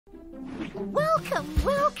Welcome,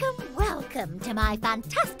 welcome, welcome to my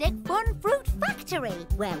fantastic fun fruit factory,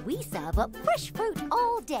 where we serve up fresh fruit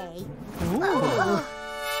all day. Oh.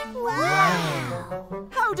 Wow!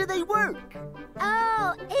 How do they work?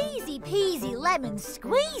 Oh, easy peasy lemon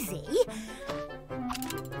squeezy.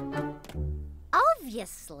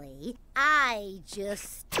 Obviously, I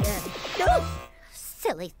just...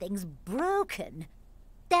 silly thing's broken.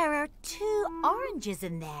 There are 2 oranges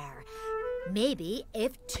in there. Maybe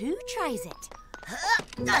if 2 tries it.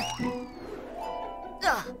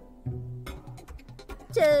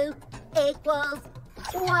 2 equals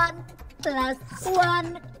 1 plus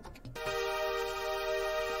 1.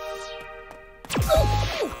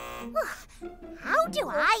 How do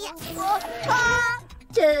I...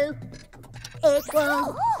 2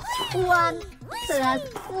 equals 1 plus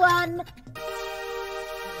 1.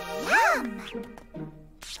 Yum!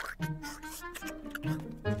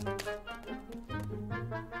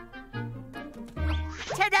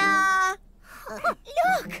 Ta-da!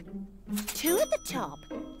 Look! 2 at the top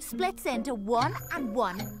splits into 1 and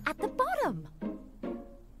 1 at the bottom.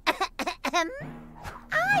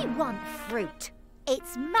 I want fruit.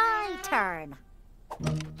 It's my turn.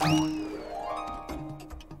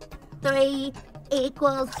 3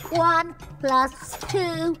 equals 1 plus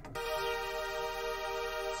 2.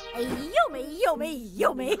 Yummy, yummy,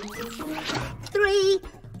 yummy. 3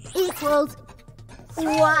 equals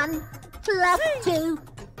 1 plus 2.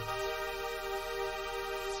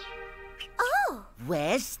 Oh!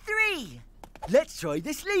 Where's 3? Let's try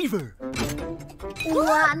this lever.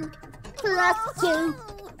 1 plus 2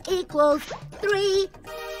 equals 3.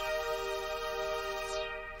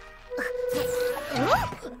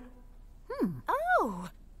 Oh,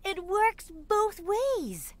 it works both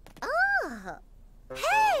ways. Oh.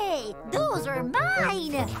 Hey, those are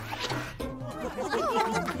mine.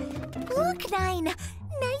 Look, Nine.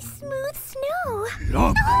 Nice smooth snow.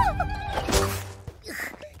 Yum.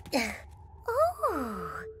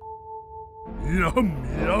 Oh. Yum,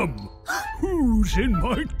 yum. Who's in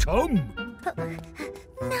my tum? 9.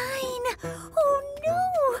 Oh, no.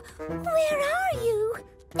 Where are you?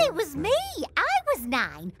 It was me. I was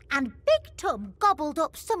 9, and Big Tum gobbled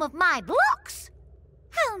up some of my blocks.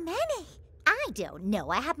 How many? I don't know.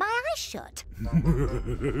 I had my eyes shut.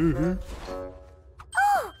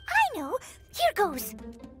 Oh, I know. Here goes.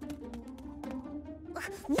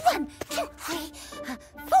 1, 2, 3,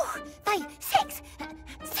 4, 5, 6,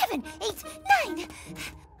 7, 8, 9.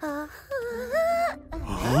 Huh?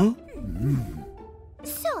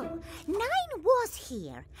 So, 9 was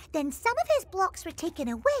here. Then some of his blocks were taken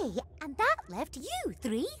away, and that left you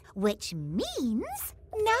 3, which means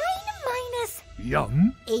 9 minus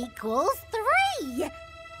Yum. equals 3.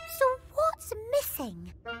 So what's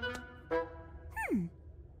missing?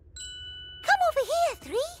 Come over here,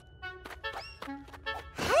 3.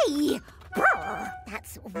 Hey! Brr.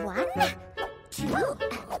 That's 1, 2, 3,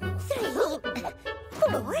 4,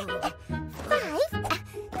 5, 6.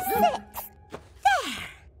 There.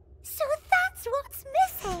 So that's what's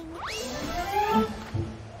missing. 9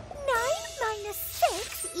 minus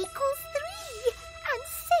 6 equals 3. And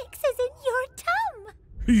 6 is in your tum.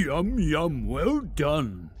 Yum, yum. Well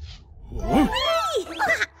done. Huh?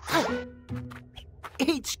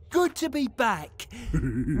 It's good to be back.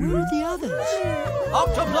 Where are the others?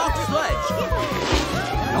 Alphablocks sledge!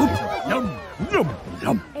 Yum, yum, yum,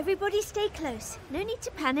 yum. Everybody stay close. No need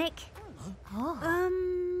to panic.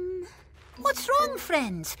 What's wrong,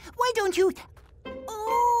 friends? Why don't you...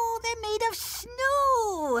 Oh, they're made of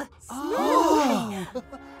snow. Oh.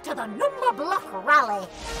 To the Numberblock rally.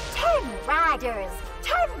 10 riders,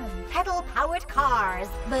 10 pedal-powered cars,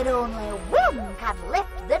 but only 1 can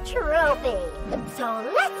lift the trophy. So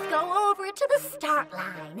let's go over to the start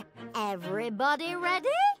line. Everybody ready?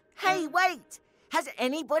 Hey, wait! Has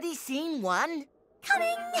anybody seen one?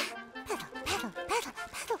 Coming. Pedal, pedal, pedal,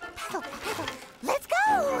 pedal, pedal, pedal. Let's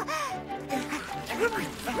go.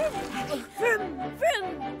 Vroom,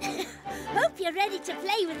 vroom. Hope you're ready to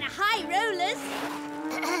play with the high rollers.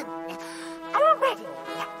 I'm ready.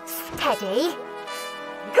 Steady.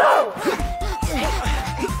 Go.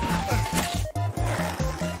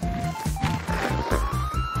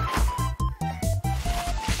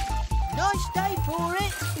 Nice day for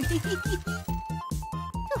it.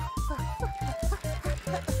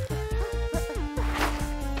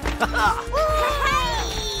 Hey!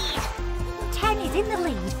 10 is in the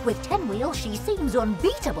lead. With 10 wheels, she seems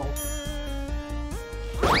unbeatable.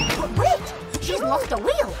 But wait! She's lost a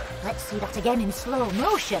wheel. Let's see that again in slow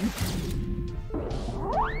motion.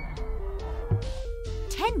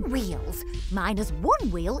 10 wheels minus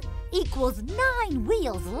 1 wheel equals 9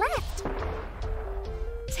 wheels left.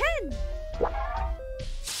 10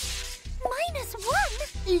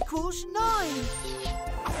 equals 9.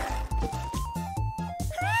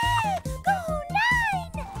 Go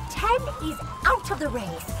 9! 10 is out of the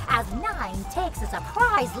race as 9 takes a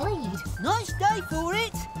surprise lead. Nice day for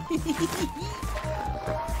it.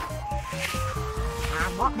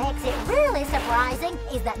 And what makes it really surprising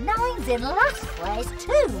is that 9's in last place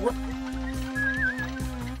too.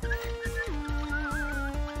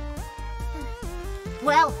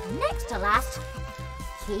 Well, next to last,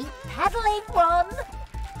 keep pedaling, One.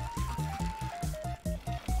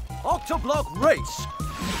 Octoblock race!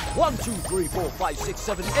 1, 2, 3, 4, 5, 6,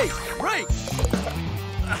 7, 8, race!